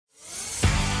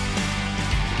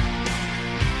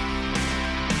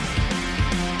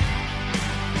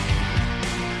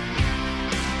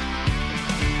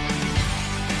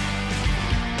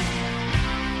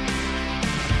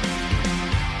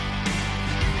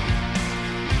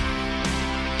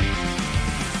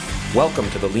Welcome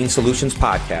to the Lean Solutions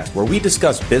Podcast, where we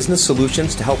discuss business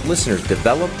solutions to help listeners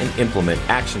develop and implement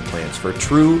action plans for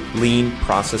true lean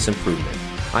process improvement.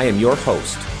 I am your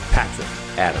host, Patrick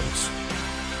Adams.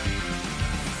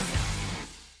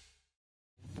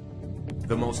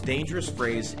 The most dangerous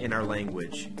phrase in our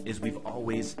language is "we've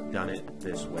always done it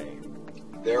this way."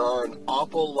 There are an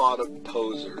awful lot of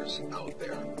posers out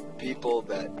there. People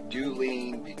that do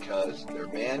lean because they're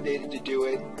mandated to do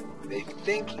it. They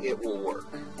think it will work.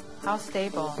 How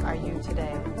stable are you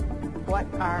today? What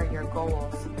are your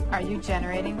goals? Are you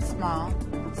generating small,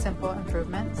 simple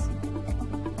improvements?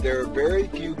 There are very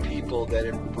few people that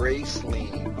embrace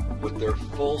lean with their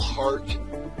full heart,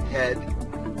 head,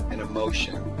 and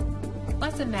emotion.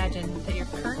 Let's imagine that your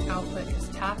current output is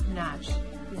top-notch.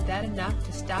 Is that enough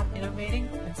to stop innovating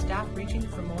and stop reaching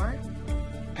for more?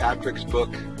 Patrick's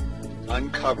book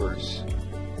uncovers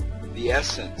the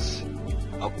essence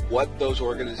of what those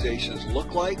organizations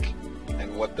look like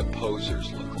and what the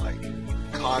posers look like.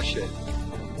 Caution,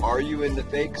 are you in the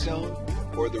fake zone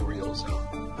or the real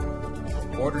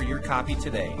zone? Order your copy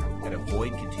today at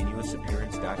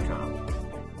avoidcontinuousappearance.com.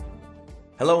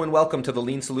 Hello and welcome to the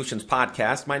Lean Solutions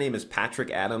Podcast. My name is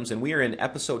Patrick Adams and we are in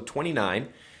episode 29,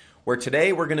 where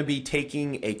today we're going to be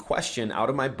taking a question out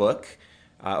of my book,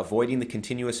 Avoiding the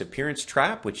Continuous Appearance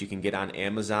Trap, which you can get on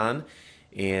Amazon.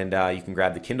 And you can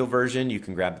grab the Kindle version, you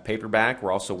can grab the paperback.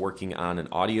 We're also working on an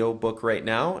audio book right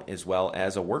now, as well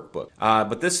as a workbook.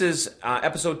 But this is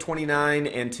episode 29,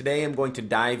 and today I'm going to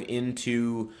dive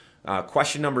into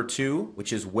question number 2,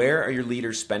 which is, where are your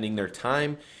leaders spending their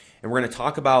time? And we're going to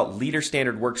talk about leader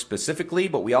standard work specifically,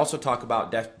 but we also talk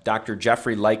about Dr.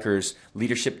 Jeffrey Liker's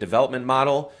leadership development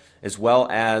model, as well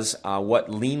as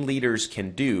what lean leaders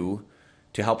can do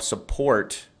to help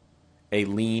support a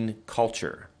lean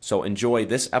culture. So enjoy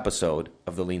this episode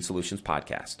of the Lean Solutions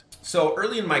Podcast. So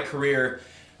early in my career,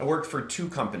 I worked for 2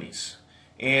 companies.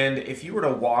 And if you were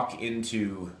to walk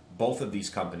into both of these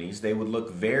companies, they would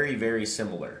look very, very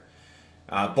similar.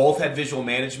 Both had visual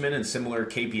management and similar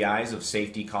KPIs of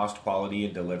safety, cost, quality,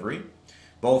 and delivery.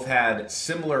 Both had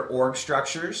similar org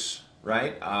structures,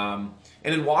 right? And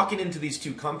in walking into these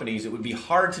 2 companies, it would be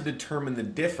hard to determine the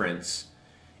difference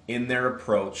in their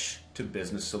approach to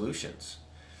business solutions.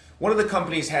 One of the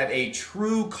companies had a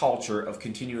true culture of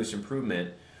continuous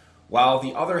improvement, while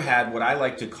the other had what I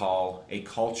like to call a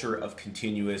culture of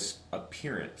continuous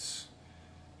appearance.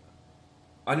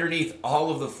 Underneath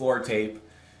all of the floor tape,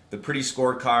 the pretty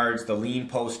scorecards, the lean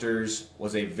posters,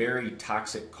 was a very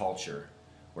toxic culture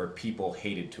where people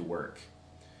hated to work.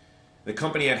 The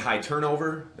company had high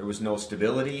turnover, there was no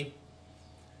stability.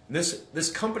 This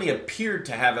company appeared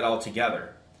to have it all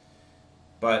together,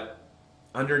 but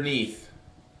underneath,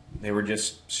 they were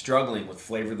just struggling with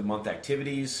flavor of the month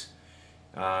activities.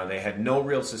 They had no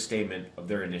real sustainment of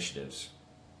their initiatives.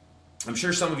 I'm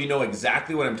sure some of you know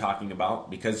exactly what I'm talking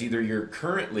about, because either you're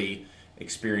currently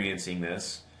experiencing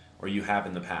this or you have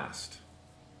in the past.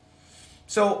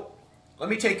 So let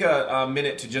me take a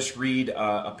minute to just read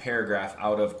a paragraph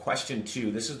out of question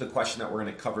 2. This is the question that we're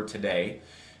going to cover today.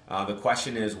 The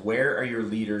question is, where are your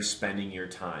leaders spending your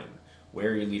time?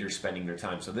 Where are your leaders spending their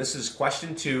time? So this is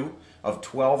question 2 of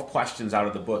 12 questions out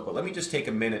of the book. But let me just take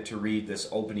a minute to read this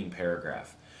opening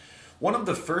paragraph. One of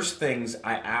the first things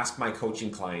I ask my coaching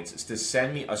clients is to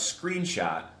send me a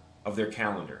screenshot of their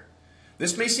calendar.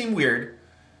 This may seem weird,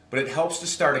 but it helps to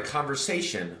start a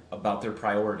conversation about their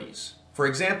priorities. For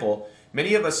example,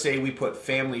 many of us say we put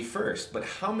family first, but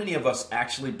how many of us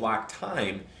actually block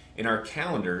time in our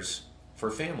calendars for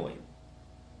family?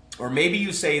 Or maybe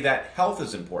you say that health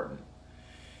is important.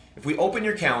 If we open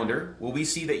your calendar, will we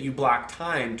see that you block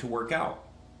time to work out?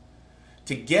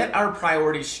 To get our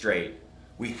priorities straight,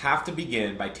 we have to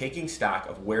begin by taking stock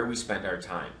of where we spend our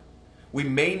time. We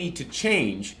may need to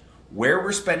change where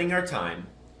we're spending our time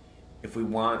if we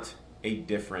want a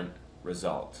different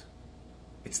result.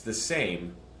 It's the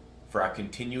same for our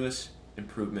continuous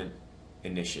improvement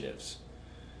initiatives.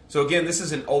 So again, this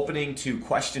is an opening to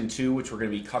question 2, which we're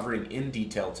going to be covering in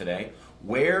detail today.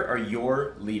 Where are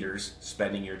your leaders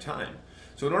spending your time?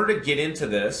 So in order to get into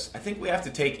this, I think we have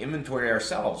to take inventory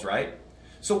ourselves, right?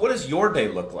 So what does your day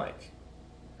look like?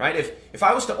 Right? If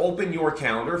I was to open your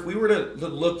calendar, if we were to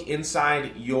look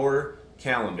inside your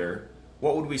calendar,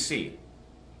 what would we see?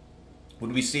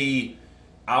 Would we see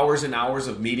hours and hours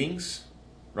of meetings,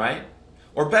 right?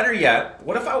 Or better yet,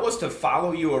 what if I was to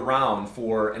follow you around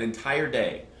for an entire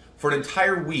day, for an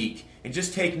entire week, and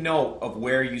just take note of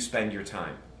where you spend your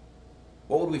time?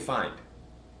 What would we find?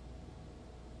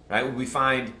 Right? Would we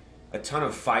find a ton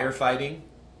of firefighting?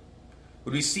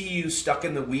 Would we see you stuck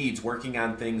in the weeds working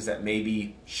on things that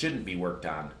maybe shouldn't be worked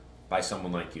on by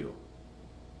someone like you?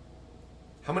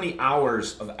 How many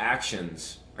hours of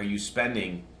actions are you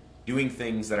spending doing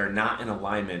things that are not in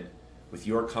alignment with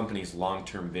your company's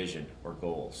long-term vision or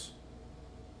goals?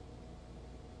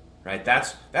 Right?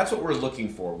 That's what we're looking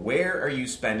for. Where are you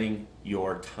spending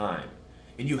your time?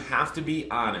 And you have to be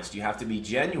honest. You have to be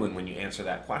genuine when you answer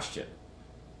that question.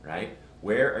 Right?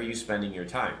 Where are you spending your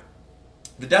time?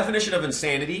 The definition of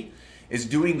insanity is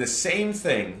doing the same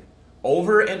thing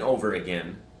over and over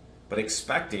again, but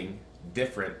expecting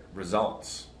different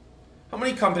results. How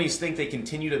many companies think they can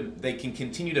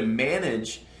continue to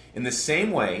manage in the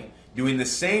same way, doing the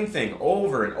same thing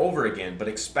over and over again, but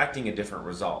expecting a different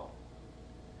result?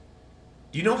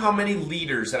 Do you know how many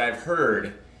leaders that I've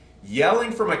heard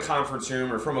yelling from a conference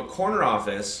room or from a corner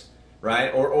office, right,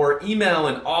 or email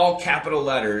in all capital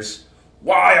letters,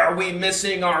 "Why are we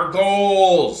missing our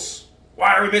goals?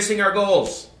 Why are we missing our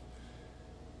goals?"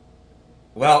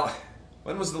 Well,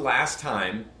 when was the last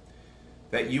time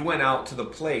that you went out to the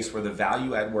place where the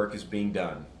value add work is being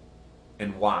done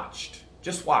and watched?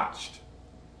 Just watched.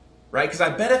 Right? Because I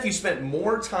bet if you spent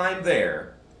more time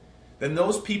there, then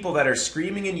those people that are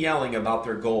screaming and yelling about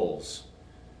their goals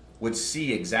would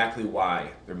see exactly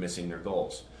why they're missing their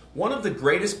goals. One of the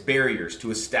greatest barriers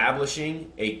to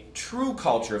establishing a true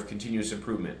culture of continuous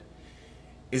improvement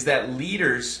is that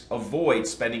leaders avoid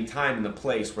spending time in the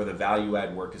place where the value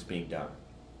add work is being done.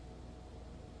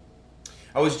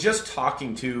 I was just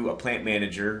talking to a plant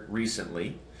manager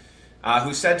recently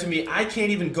who said to me, "I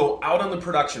can't even go out on the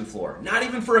production floor, not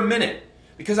even for a minute,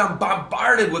 because I'm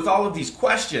bombarded with all of these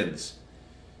questions.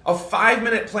 A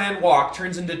 5-minute planned walk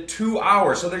turns into 2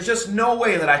 hours, so there's just no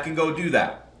way that I can go do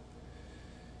that."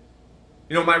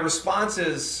 You know, my response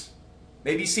is,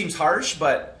 maybe seems harsh,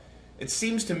 but it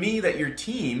seems to me that your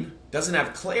team doesn't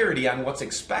have clarity on what's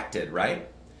expected, right?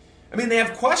 I mean, they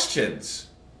have questions.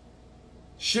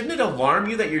 Shouldn't it alarm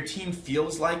you that your team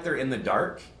feels like they're in the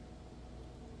dark?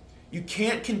 You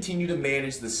can't continue to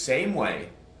manage the same way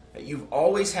that you've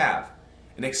always have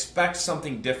and expect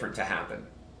something different to happen.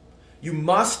 You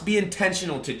must be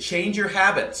intentional to change your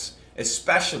habits,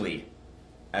 especially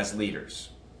as leaders.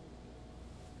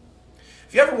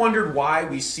 Have you ever wondered why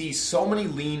we see so many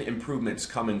lean improvements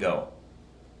come and go?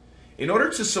 In order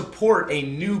to support a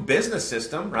new business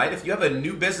system, right? If you have a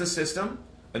new business system,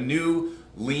 a new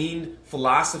lean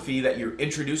philosophy that you're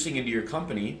introducing into your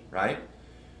company, right?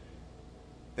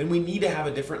 Then we need to have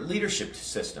a different leadership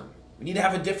system. We need to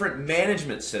have a different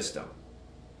management system.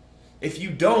 If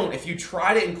you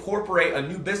try to incorporate a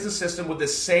new business system with the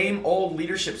same old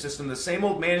leadership system, the same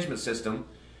old management system,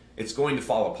 it's going to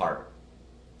fall apart.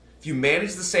 If you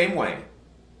manage the same way,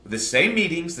 with the same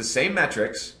meetings, the same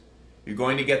metrics, you're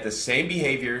going to get the same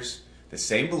behaviors, the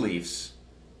same beliefs,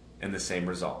 and the same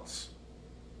results.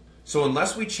 So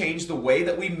unless we change the way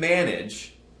that we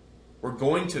manage, we're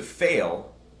going to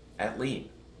fail at lean.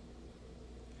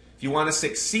 If you want to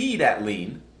succeed at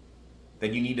lean,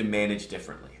 then you need to manage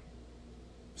differently.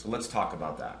 So let's talk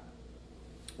about that.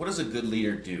 What does a good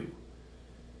leader do?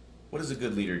 What does a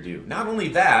good leader do? Not only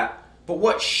that, but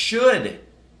what should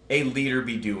a leader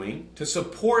be doing to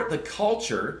support the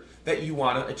culture that you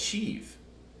want to achieve?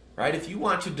 Right? If you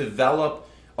want to develop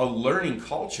a learning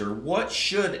culture, what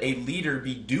should a leader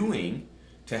be doing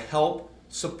to help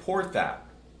support that?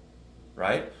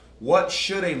 Right? What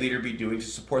should a leader be doing to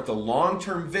support the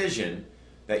long-term vision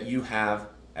that you have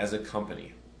as a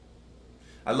company?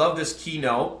 I love this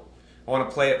keynote. I want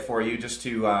to play it for you just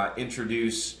to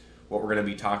introduce what we're going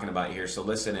to be talking about here. So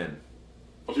listen in.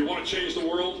 If you want to change the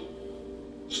world,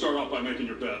 start off by making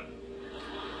your bed.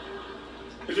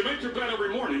 If you make your bed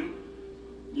every morning,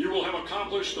 you will have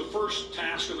accomplished the first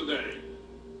task of the day.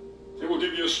 It will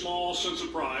give you a small sense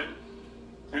of pride,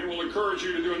 and it will encourage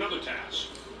you to do another task,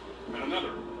 and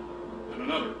another, and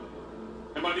another.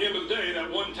 And by the end of the day,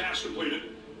 that one task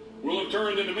completed will have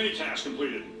turned into many tasks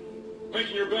completed.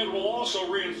 Making your bed will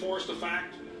also reinforce the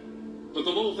fact that the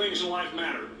little things in life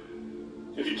matter.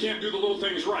 If you can't do the little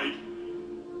things right,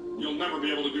 you'll never be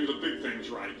able to do the big things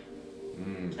right.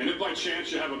 And if by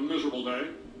chance you have a miserable day,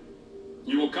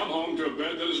 you will come home to a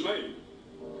bed that is made.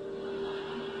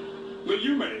 That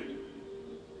you made.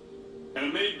 And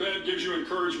a made bed gives you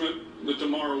encouragement that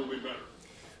tomorrow will be better.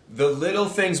 The little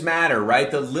things matter, right?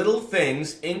 The little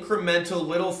things, incremental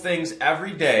little things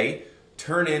every day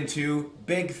turn into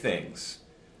big things,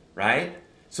 right?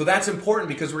 So that's important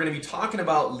because we're going to be talking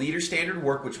about leader standard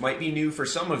work, which might be new for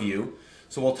some of you.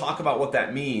 So we'll talk about what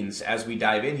that means as we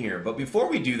dive in here. But before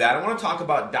we do that, I want to talk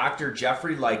about Dr.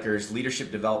 Jeffrey Liker's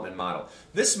leadership development model.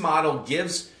 This model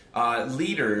gives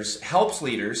helps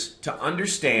leaders to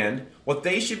understand what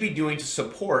they should be doing to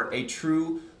support a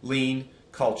true lean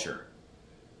culture.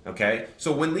 Okay?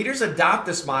 So when leaders adopt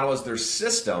this model as their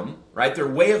system, right, their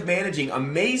way of managing,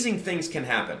 amazing things can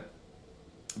happen.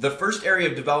 The first area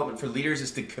of development for leaders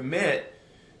is to commit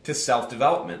to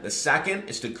self-development. The second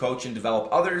is to coach and develop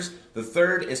others. The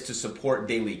third is to support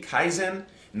daily Kaizen.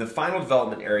 And the final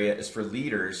development area is for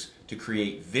leaders to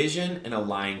create vision and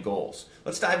align goals.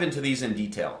 Let's dive into these in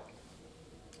detail.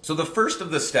 So the first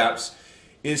of the steps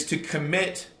is to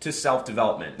commit to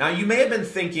self-development. Now, you may have been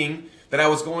thinking that I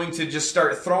was going to just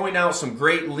start throwing out some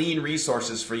great lean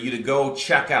resources for you to go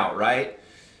check out, right?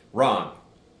 Wrong.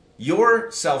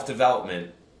 Your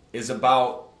self-development is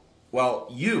about, well,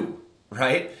 you,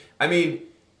 right? I mean,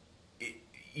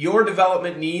 your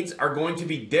development needs are going to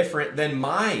be different than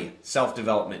my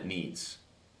self-development needs.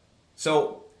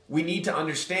 So we need to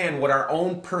understand what our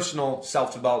own personal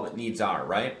self-development needs are,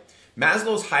 right?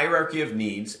 Maslow's hierarchy of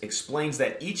needs explains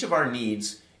that each of our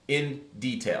needs in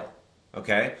detail,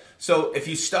 okay? So if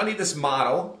you study this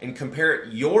model and compare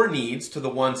your needs to the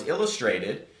ones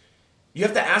illustrated, you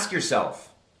have to ask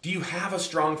yourself, do you have a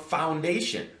strong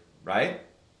foundation, right?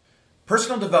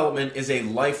 Personal development is a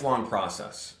lifelong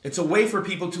process. It's a way for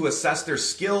people to assess their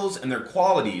skills and their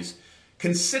qualities,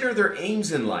 consider their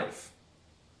aims in life,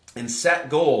 and set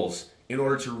goals in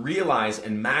order to realize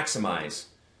and maximize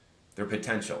their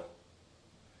potential.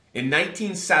 In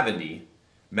 1970,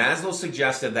 Maslow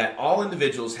suggested that all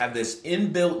individuals have this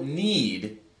inbuilt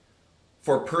need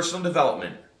for personal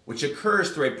development, which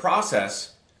occurs through a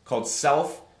process called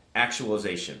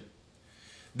self-actualization.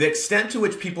 The extent to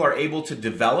which people are able to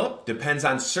develop depends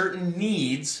on certain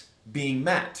needs being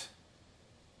met.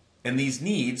 And these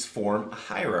needs form a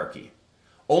hierarchy.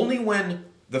 Only when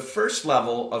the first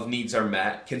level of needs are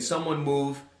met can someone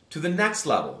move to the next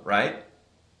level, right?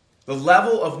 The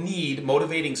level of need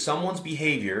motivating someone's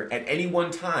behavior at any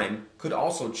one time could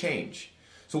also change.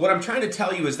 So what I'm trying to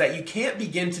tell you is that you can't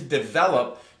begin to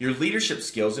develop your leadership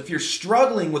skills if you're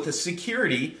struggling with the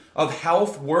security of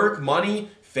health, work, money,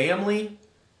 family,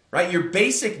 right? Your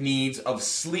basic needs of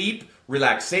sleep,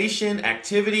 relaxation,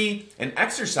 activity, and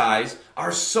exercise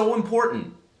are so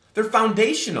important. They're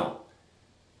foundational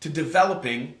to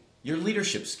developing your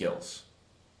leadership skills,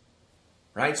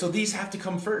 right? So these have to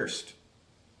come first.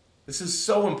 This is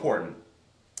so important.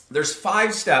 There's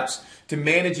 5 steps to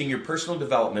managing your personal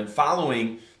development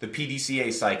following the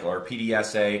PDCA cycle, or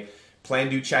PDSA, Plan,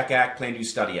 Do, Check, Act, Plan, Do,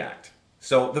 Study, Act.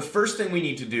 So the first thing we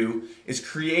need to do is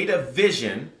create a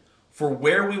vision for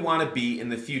where we want to be in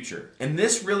the future. And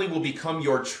this really will become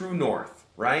your true north,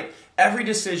 right? Every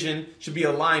decision should be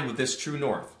aligned with this true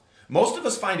north. Most of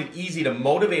us find it easy to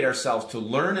motivate ourselves to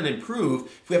learn and improve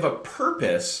if we have a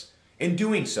purpose in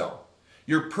doing so.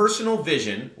 Your personal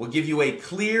vision will give you a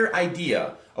clear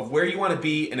idea of where you want to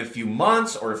be in a few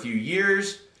months or a few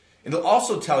years. And it'll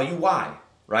also tell you why,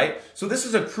 right? So this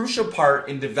is a crucial part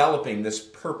in developing this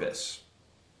purpose.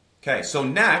 Okay, so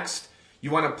next,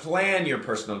 you want to plan your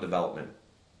personal development.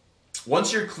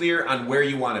 Once you're clear on where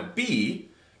you want to be,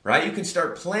 right, you can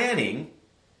start planning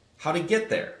how to get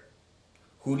there.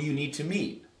 Who do you need to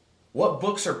meet? What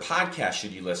books or podcasts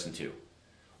should you listen to?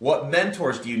 What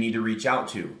mentors do you need to reach out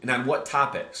to, and on what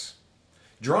topics?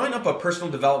 Drawing up a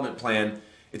personal development plan,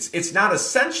 it's not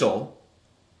essential,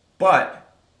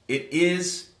 but it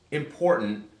is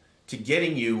important to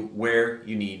getting you where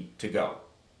you need to go.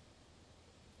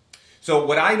 So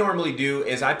what I normally do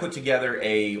is I put together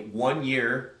a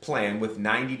 1-year plan with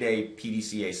 90-day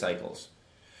PDCA cycles.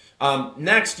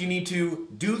 Next, you need to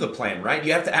do the plan, right?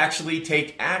 You have to actually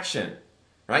take action,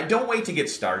 right? Don't wait to get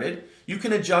started. You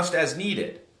can adjust as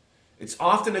needed. It's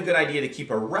often a good idea to keep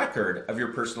a record of your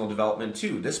personal development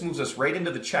too. This moves us right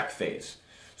into the check phase.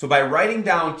 So by writing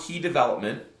down key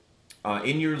development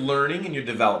in your learning and your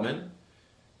development,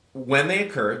 when they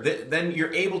occur, then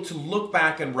you're able to look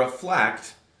back and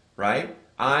reflect, right,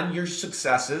 on your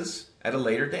successes at a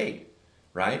later date,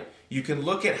 right? You can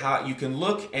look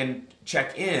and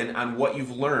check in on what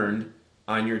you've learned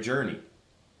on your journey.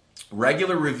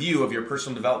 Regular review of your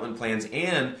personal development plans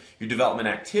and your development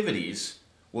activities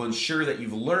will ensure that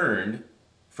you've learned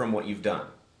from what you've done.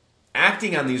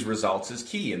 Acting on these results is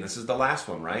key, and this is the last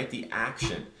one, right? The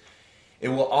action. It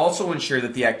will also ensure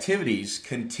that the activities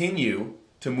continue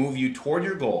to move you toward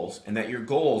your goals and that your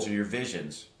goals or your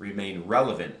visions remain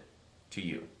relevant to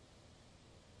you.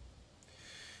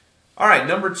 All right,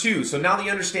 number 2. So now that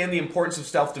you understand the importance of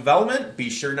self-development, be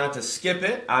sure not to skip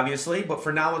it, obviously. But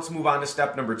for now, let's move on to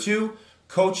step number 2,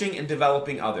 coaching and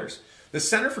developing others. The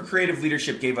Center for Creative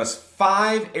Leadership gave us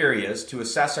 5 areas to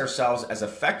assess ourselves as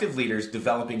effective leaders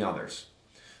developing others.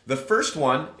 The first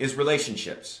one is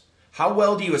relationships. How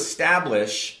well do you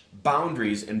establish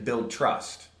boundaries and build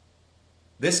trust?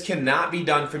 This cannot be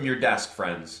done from your desk,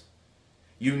 friends.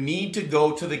 You need to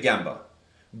go to the Gemba.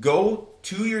 Go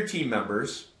to your team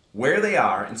members where they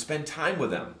are and spend time with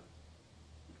them.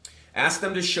 Ask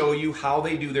them to show you how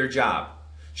they do their job.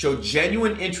 Show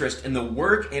genuine interest in the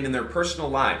work and in their personal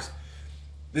lives.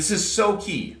 This is so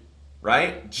key,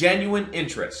 right? Genuine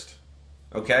interest.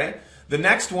 Okay? The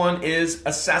next one is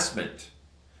assessment.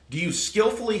 Do you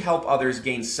skillfully help others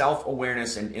gain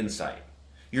self-awareness and insight?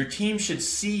 Your team should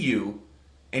see you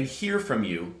and hear from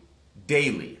you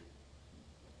daily.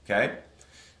 Okay?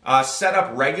 Set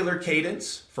up regular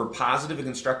cadence for positive and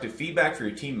constructive feedback for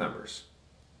your team members.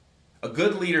 A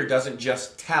good leader doesn't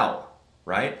just tell,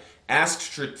 right? Ask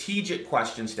strategic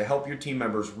questions to help your team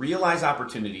members realize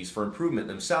opportunities for improvement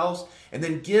themselves and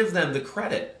then give them the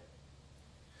credit.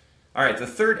 All right, the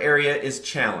third area is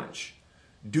challenge.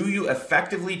 Do you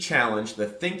effectively challenge the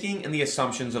thinking and the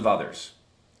assumptions of others?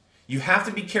 You have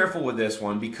to be careful with this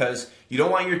one because you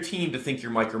don't want your team to think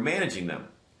you're micromanaging them.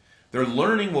 Their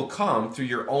learning will come through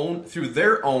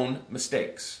their own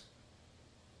mistakes.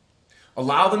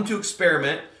 Allow them to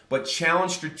experiment, but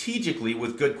challenge strategically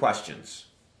with good questions.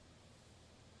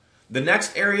 The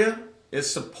next area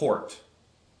is support.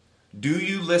 Do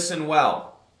you listen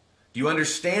well? Do you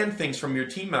understand things from your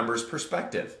team members'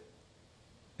 perspective?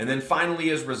 And then finally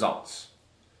is results.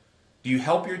 Do you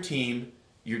help your team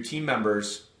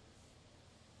members?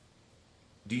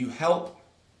 Do you help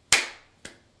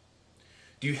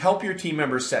your team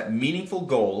members set meaningful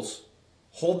goals,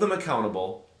 hold them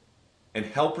accountable, and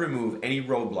help remove any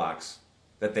roadblocks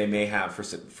that they may have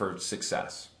for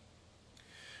success?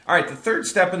 All right, the third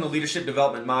step in the leadership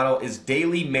development model is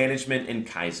daily management and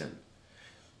Kaizen.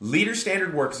 Leader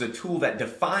standard work is a tool that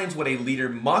defines what a leader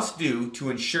must do to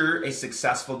ensure a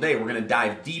successful day. We're going to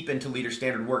dive deep into leader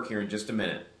standard work here in just a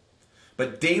minute.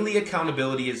 But daily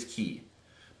accountability is key.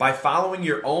 By following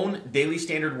your own daily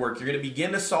standard work, you're going to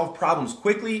begin to solve problems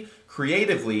quickly,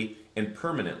 creatively, and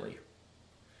permanently.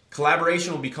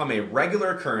 Collaboration will become a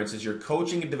regular occurrence as your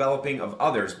coaching and developing of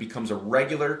others becomes a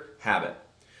regular habit.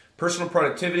 Personal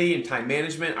productivity and time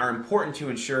management are important to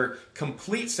ensure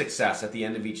complete success at the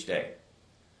end of each day.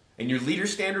 And your leader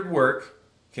standard work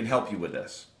can help you with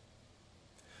this.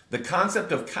 The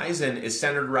concept of Kaizen is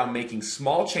centered around making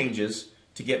small changes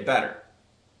to get better.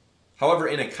 However,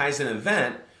 in a Kaizen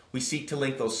event, we seek to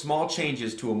link those small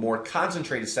changes to a more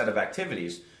concentrated set of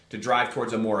activities to drive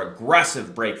towards a more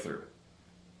aggressive breakthrough.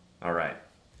 All right,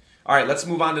 let's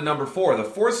move on to number 4. The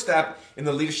fourth step in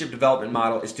the leadership development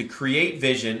model is to create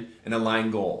vision and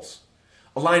align goals.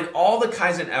 Align all the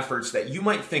Kaizen efforts that you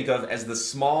might think of as the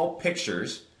small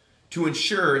pictures to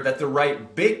ensure that the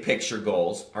right big picture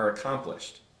goals are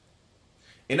accomplished.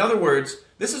 In other words,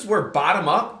 this is where bottom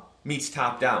up meets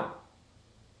top down.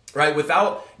 Right?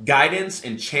 Without guidance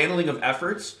and channeling of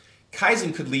efforts,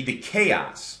 Kaizen could lead to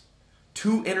chaos.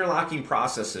 Two interlocking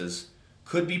processes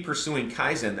could be pursuing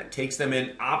Kaizen that takes them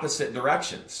in opposite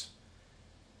directions.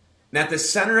 And at the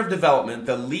center of development,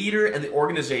 the leader and the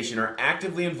organization are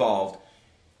actively involved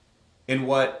in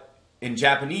what in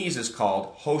Japanese is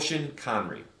called Hoshin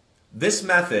Kanri. This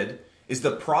method is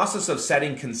the process of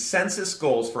setting consensus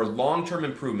goals for long-term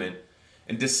improvement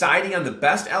and deciding on the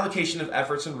best allocation of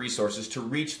efforts and resources to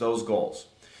reach those goals.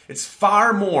 It's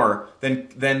far more than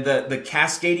the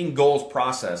cascading goals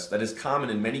process that is common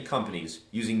in many companies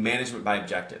using management by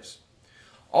objectives.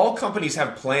 All companies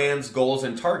have plans, goals,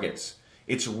 and targets.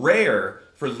 It's rare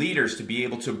for leaders to be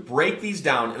able to break these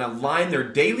down and align their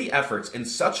daily efforts in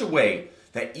such a way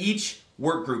that each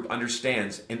work group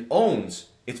understands and owns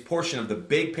its portion of the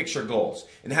big picture goals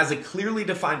and has a clearly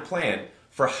defined plan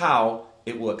for how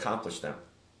it will accomplish them.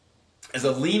 As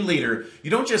a lean leader,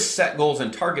 you don't just set goals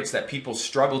and targets that people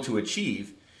struggle to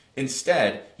achieve.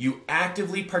 Instead, you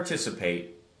actively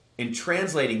participate in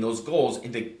translating those goals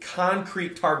into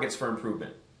concrete targets for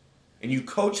improvement. And you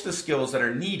coach the skills that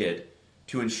are needed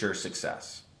to ensure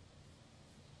success.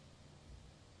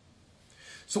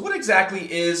 So what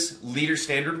exactly is leader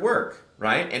standard work,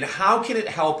 right? And how can it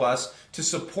help us to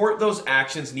support those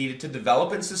actions needed to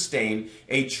develop and sustain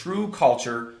a true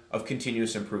culture of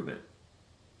continuous improvement?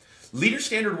 Leader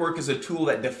standard work is a tool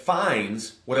that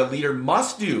defines what a leader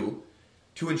must do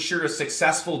to ensure a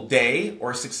successful day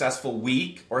or a successful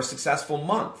week or a successful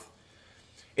month.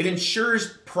 It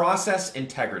ensures process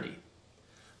integrity.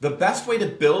 The best way to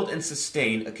build and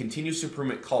sustain a continuous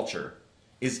improvement culture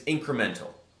is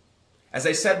incremental. As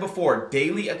I said before,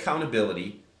 daily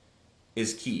accountability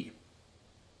is key.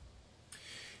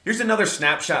 Here's another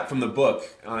snapshot from the book.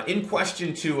 In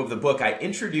question 2 of the book, I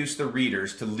introduced the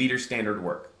readers to leader standard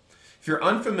work. If you're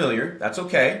unfamiliar, that's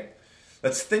okay.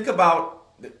 Let's think about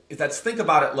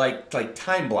it like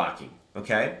time blocking,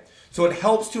 Okay? So it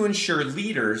helps to ensure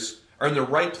leaders are in the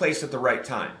right place at the right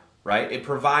time, right? It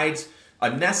provides a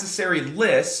necessary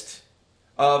list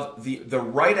of the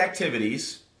right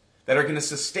activities that are going to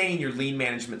sustain your lean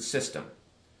management system.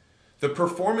 The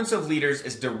performance of leaders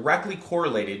is directly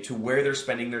correlated to where they're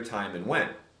spending their time and when.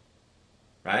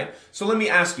 Right? So let me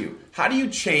ask you, how do you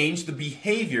change the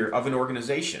behavior of an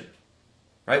organization?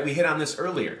 Right? We hit on this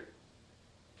earlier.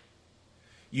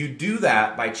 You do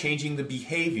that by changing the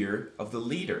behavior of the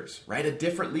leaders, right? A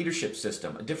different leadership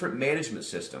system, a different management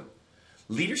system.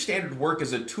 Leader Standard Work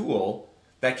is a tool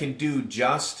that can do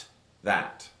just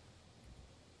that.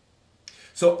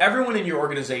 So everyone in your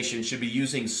organization should be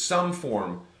using some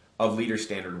form of Leader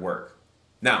Standard Work.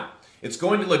 Now, it's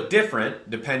going to look different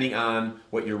depending on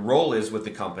what your role is with the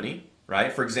company,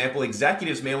 right? For example,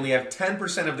 executives may only have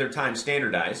 10% of their time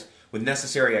standardized with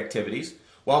necessary activities,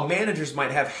 while managers might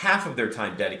have half of their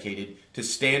time dedicated to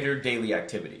standard daily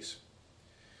activities.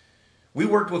 We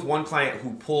worked with one client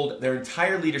who pulled their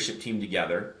entire leadership team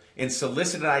together and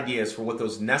solicited ideas for what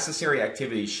those necessary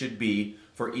activities should be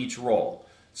for each role.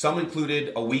 Some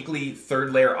included a weekly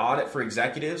third layer audit for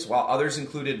executives, while others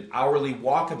included hourly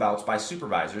walkabouts by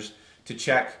supervisors to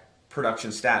check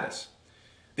production status.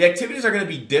 The activities are going to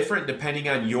be different depending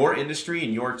on your industry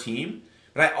and your team,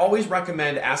 but I always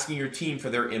recommend asking your team for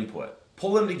their input.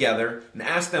 Pull them together and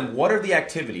ask them, what are the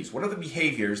activities, what are the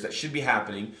behaviors that should be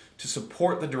happening to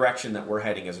support the direction that we're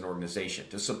heading as an organization,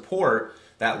 to support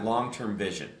that long-term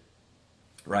vision,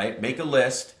 right? Make a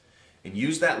list and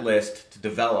use that list to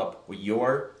develop what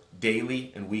your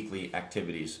daily and weekly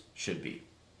activities should be.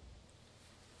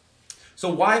 So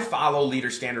why follow Leader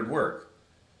Standard Work?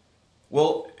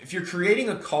 Well, if you're creating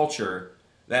a culture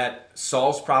that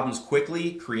solves problems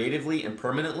quickly, creatively, and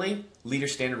permanently, Leader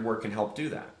Standard Work can help do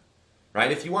that. Right?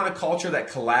 If you want a culture that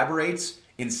collaborates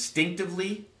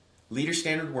instinctively, Leader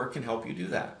Standard Work can help you do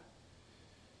that.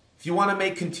 If you want to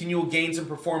make continual gains in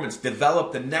performance,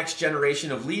 develop the next generation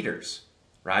of leaders,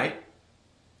 right?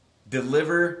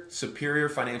 Deliver superior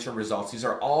financial results. These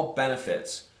are all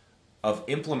benefits of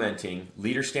implementing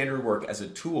Leader Standard Work as a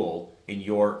tool in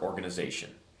your organization.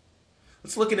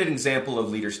 Let's look at an example of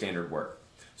Leader Standard Work.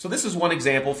 So this is one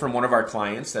example from one of our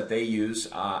clients that they use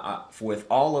with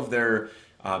all of their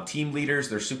team leaders,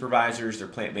 their supervisors, their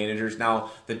plant managers. Now,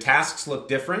 the tasks look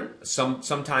different.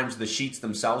 Sometimes the sheets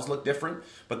themselves look different,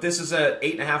 but this is a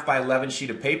 8.5 by 11 sheet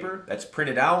of paper that's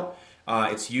printed out.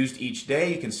 It's used each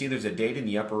day. You can see there's a date in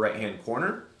the upper right-hand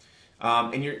corner.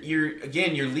 And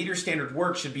your Leader Standard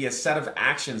Work should be a set of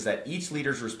actions that each leader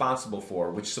is responsible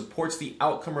for, which supports the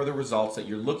outcome or the results that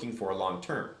you're looking for long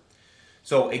term.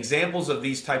 So examples of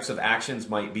these types of actions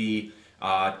might be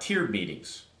tiered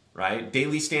meetings, right?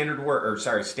 Daily standard work,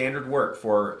 standard work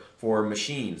for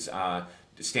machines,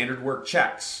 standard work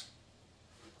checks,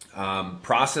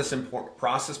 process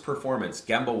performance,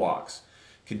 Gemba walks,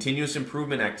 continuous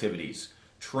improvement activities,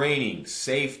 training,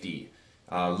 safety,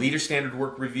 Leader Standard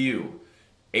Work review,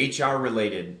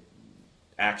 HR-related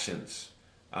actions.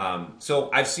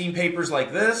 So I've seen papers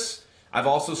like this. I've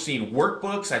also seen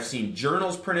workbooks. I've seen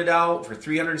journals printed out for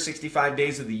 365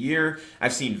 days of the year.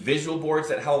 I've seen visual boards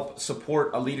that help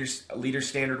support a Leader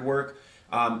Standard Work.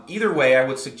 Either way, I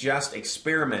would suggest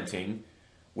experimenting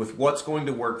with what's going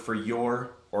to work for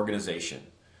your organization.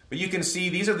 But you can see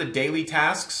these are the daily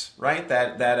tasks, right,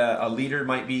 that a leader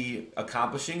might be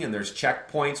accomplishing, and there's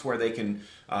checkpoints where they can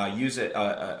use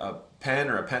a pen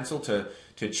or a pencil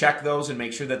to check those and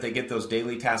make sure that they get those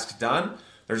daily tasks done.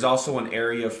 There's also an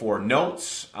area for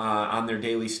notes on their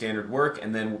daily standard work,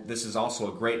 and then this is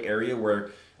also a great area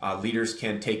where leaders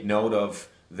can take note of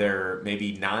their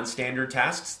maybe non-standard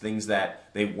tasks, things that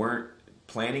they weren't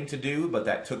planning to do, but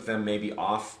that took them maybe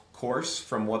off course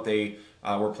from what they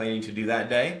were planning to do that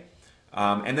day.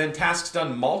 And then tasks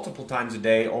done multiple times a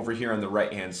day over here on the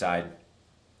right-hand side.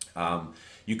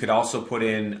 You could also put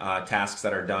in tasks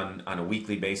that are done on a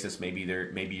weekly basis. Maybe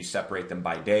you separate them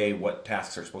by day. What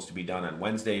tasks are supposed to be done on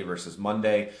Wednesday versus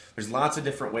Monday. There's lots of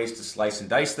different ways to slice and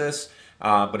dice this.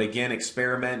 But again,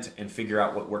 experiment and figure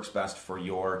out what works best for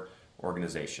your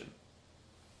organization.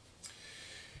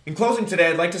 In closing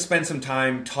today, I'd like to spend some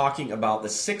time talking about the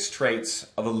 6 traits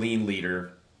of a lean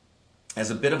leader as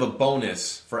a bit of a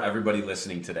bonus for everybody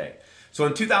listening today. So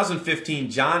in 2015,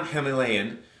 John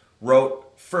Hemelayan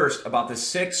wrote first about the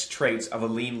 6 traits of a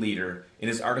lean leader in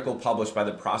his article published by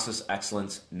the Process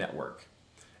Excellence Network.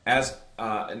 As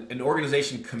an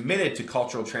organization committed to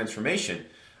cultural transformation,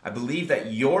 I believe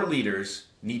that your leaders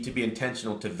need to be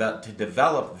intentional to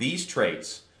develop these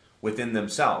traits within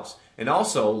themselves, and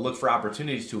also look for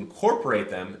opportunities to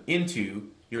incorporate them into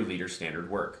your Leader Standard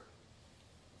Work.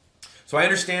 So I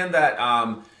understand that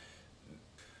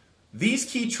These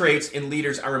key traits in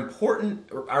leaders are an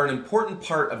important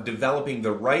part of developing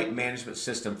the right management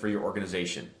system for your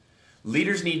organization.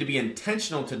 Leaders need to be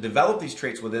intentional to develop these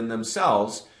traits within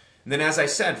themselves, and then, as I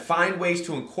said, find ways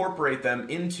to incorporate them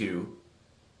into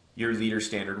your leader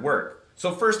standard work.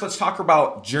 So first, let's talk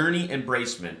about journey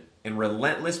embracement and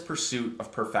relentless pursuit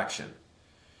of perfection.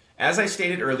 As I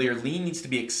stated earlier, lean needs to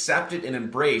be accepted and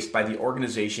embraced by the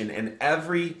organization and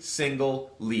every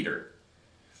single leader.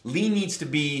 Lean needs to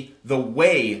be the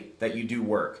way that you do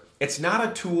work. It's not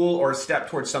a tool or a step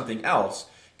towards something else.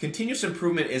 Continuous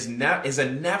improvement is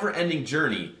a never-ending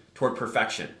journey toward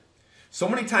perfection. So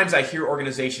many times I hear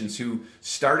organizations who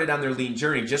started on their lean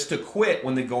journey just to quit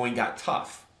when the going got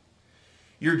tough.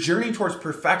 Your journey towards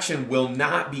perfection will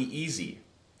not be easy.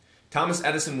 Thomas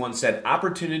Edison once said,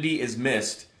 "Opportunity is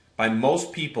missed by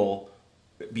most people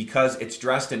because it's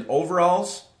dressed in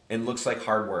overalls and looks like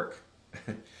hard work."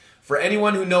 For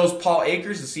anyone who knows Paul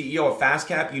Akers, the CEO of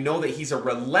FastCap, you know that he's a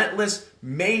relentless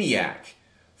maniac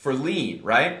for lean,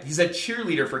 right? He's a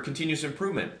cheerleader for continuous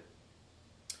improvement.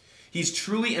 He's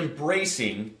truly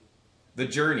embracing the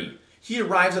journey. He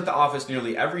arrives at the office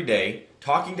nearly every day,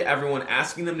 talking to everyone,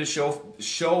 asking them to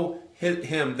show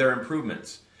him their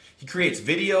improvements. He creates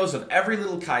videos of every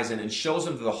little Kaizen and shows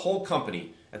them to the whole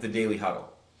company at the daily huddle.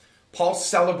 Paul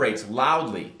celebrates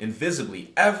loudly and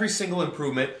visibly every single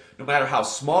improvement, no matter how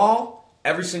small,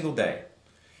 every single day.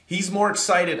 He's more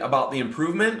excited about the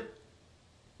improvement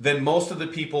than most of the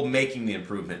people making the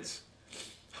improvements.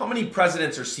 How many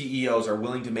presidents or CEOs are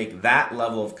willing to make that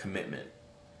level of commitment?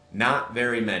 Not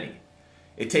very many.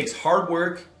 It takes hard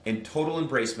work and total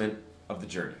embracement of the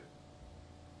journey.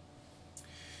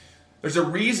 There's a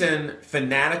reason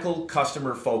fanatical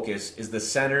customer focus is the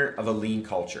center of a lean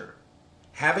culture.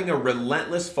 Having a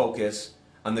relentless focus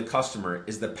on the customer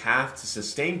is the path to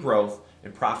sustained growth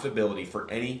and profitability for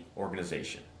any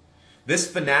organization.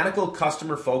 This fanatical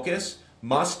customer focus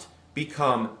must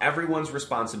become everyone's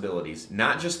responsibilities,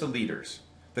 not just the leaders.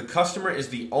 The customer is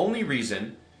the only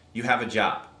reason you have a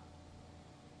job.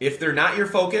 If they're not your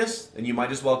focus, then you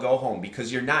might as well go home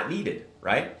because you're not needed,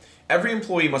 right? Every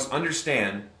employee must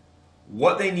understand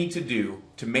what they need to do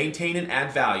to maintain and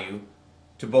add value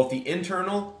to both the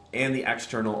internal and the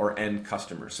external or end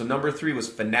customer. So number 3 was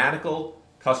fanatical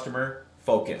customer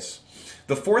focus.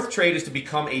 The fourth trait is to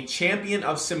become a champion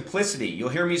of simplicity. You'll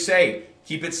hear me say,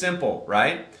 keep it simple,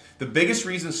 right? The biggest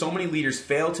reason so many leaders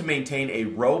fail to maintain a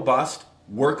robust,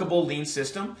 workable lean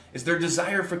system is their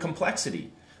desire for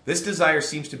complexity. This desire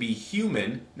seems to be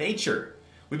human nature.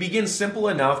 We begin simple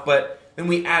enough, but then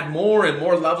we add more and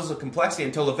more levels of complexity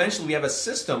until eventually we have a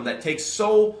system that takes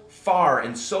so far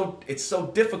and it's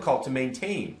so difficult to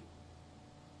maintain,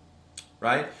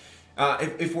 right?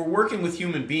 If we're working with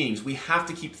human beings, we have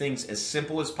to keep things as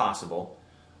simple as possible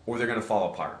or they're going to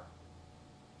fall apart.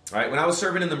 Right? When I was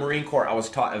serving in the Marine Corps, I was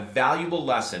taught a valuable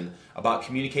lesson about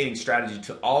communicating strategy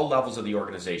to all levels of the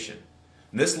organization.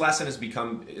 And this lesson has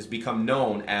become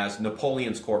known as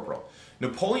Napoleon's Corporal.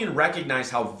 Napoleon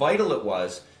recognized how vital it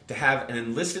was to have an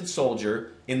enlisted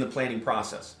soldier in the planning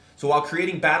process. So while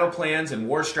creating battle plans and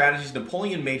war strategies,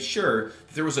 Napoleon made sure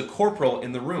that there was a corporal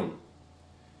in the room.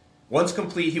 Once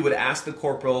complete, he would ask the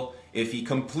corporal if he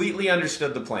completely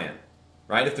understood the plan.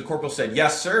 Right? If the corporal said,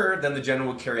 "Yes, sir," then the general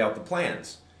would carry out the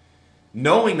plans,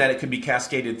 knowing that it could be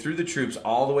cascaded through the troops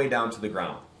all the way down to the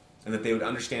ground, and that they would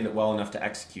understand it well enough to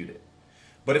execute it.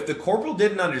 But if the corporal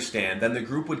didn't understand, then the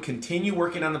group would continue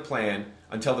working on the plan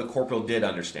until the corporal did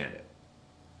understand it.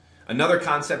 Another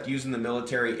concept used in the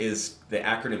military is the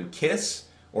acronym KISS,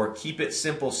 or Keep It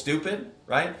Simple Stupid,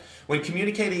 right? When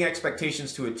communicating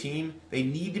expectations to a team, they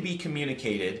need to be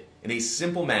communicated in a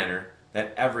simple manner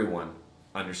that everyone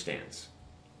understands.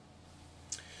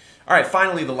 All right,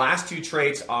 finally, the last 2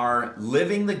 traits are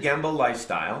living the Gemba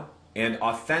lifestyle and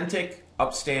authentic,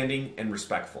 upstanding, and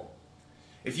respectful.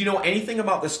 If you know anything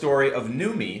about the story of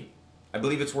NUMMI, I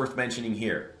believe it's worth mentioning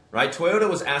here. Right? Toyota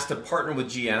was asked to partner with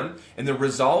GM, and the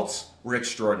results were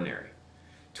extraordinary.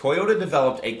 Toyota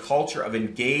developed a culture of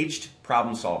engaged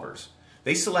problem solvers.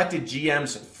 They selected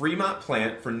GM's Fremont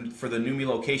plant for the NUMMI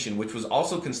location, which was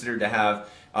also considered to have,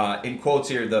 in quotes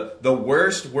here, the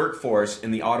worst workforce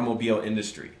in the automobile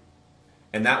industry.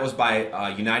 And that was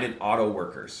by United Auto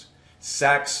Workers.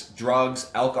 Sex, drugs,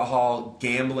 alcohol,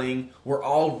 gambling were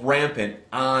all rampant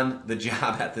on the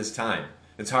job at this time.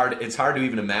 It's hard to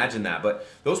even imagine that. But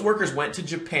those workers went to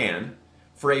Japan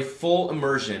for a full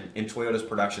immersion in Toyota's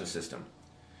production system.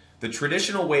 The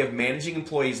traditional way of managing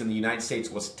employees in the United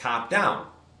States was top-down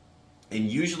and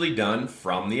usually done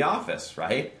from the office,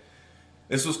 right?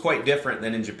 This was quite different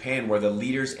than in Japan, where the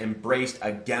leaders embraced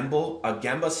a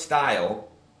Gemba style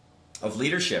of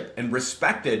leadership and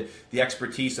respected the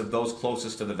expertise of those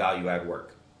closest to the value-add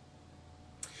work.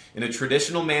 In a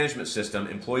traditional management system,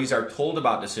 employees are told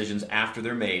about decisions after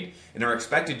they're made and are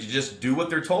expected to just do what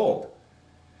they're told.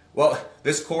 Well,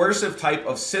 this coercive type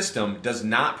of system does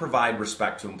not provide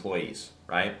respect to employees,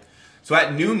 right? So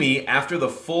at NUMMI, after the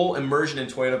full immersion in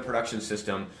Toyota Production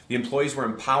System, the employees were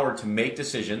empowered to make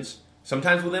decisions,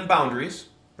 sometimes within boundaries,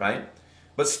 right?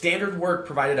 But standard work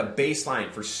provided a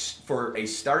baseline for a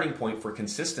starting point for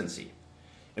consistency.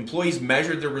 Employees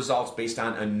measured their results based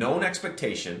on a known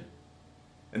expectation,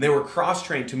 and they were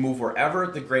cross-trained to move wherever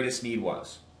the greatest need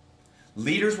was.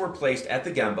 Leaders were placed at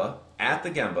the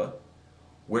Gemba,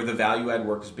 where the value-add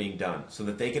work was being done, so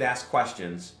that they could ask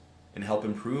questions and help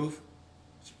remove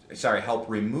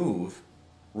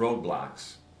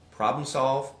roadblocks, problem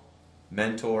solve,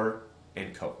 mentor,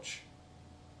 and coach.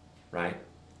 Right?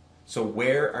 So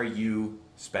where are you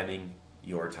spending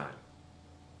your time?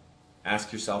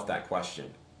 Ask yourself that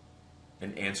question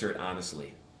and answer it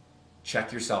honestly.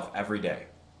 Check yourself every day.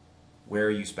 Where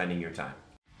are you spending your time?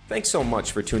 Thanks so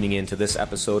much for tuning in to this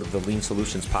episode of the Lean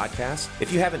Solutions Podcast.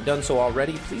 If you haven't done so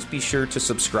already, please be sure to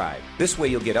subscribe. This way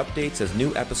you'll get updates as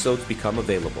new episodes become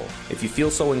available. If you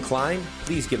feel so inclined,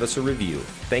 please give us a review.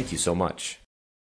 Thank you so much.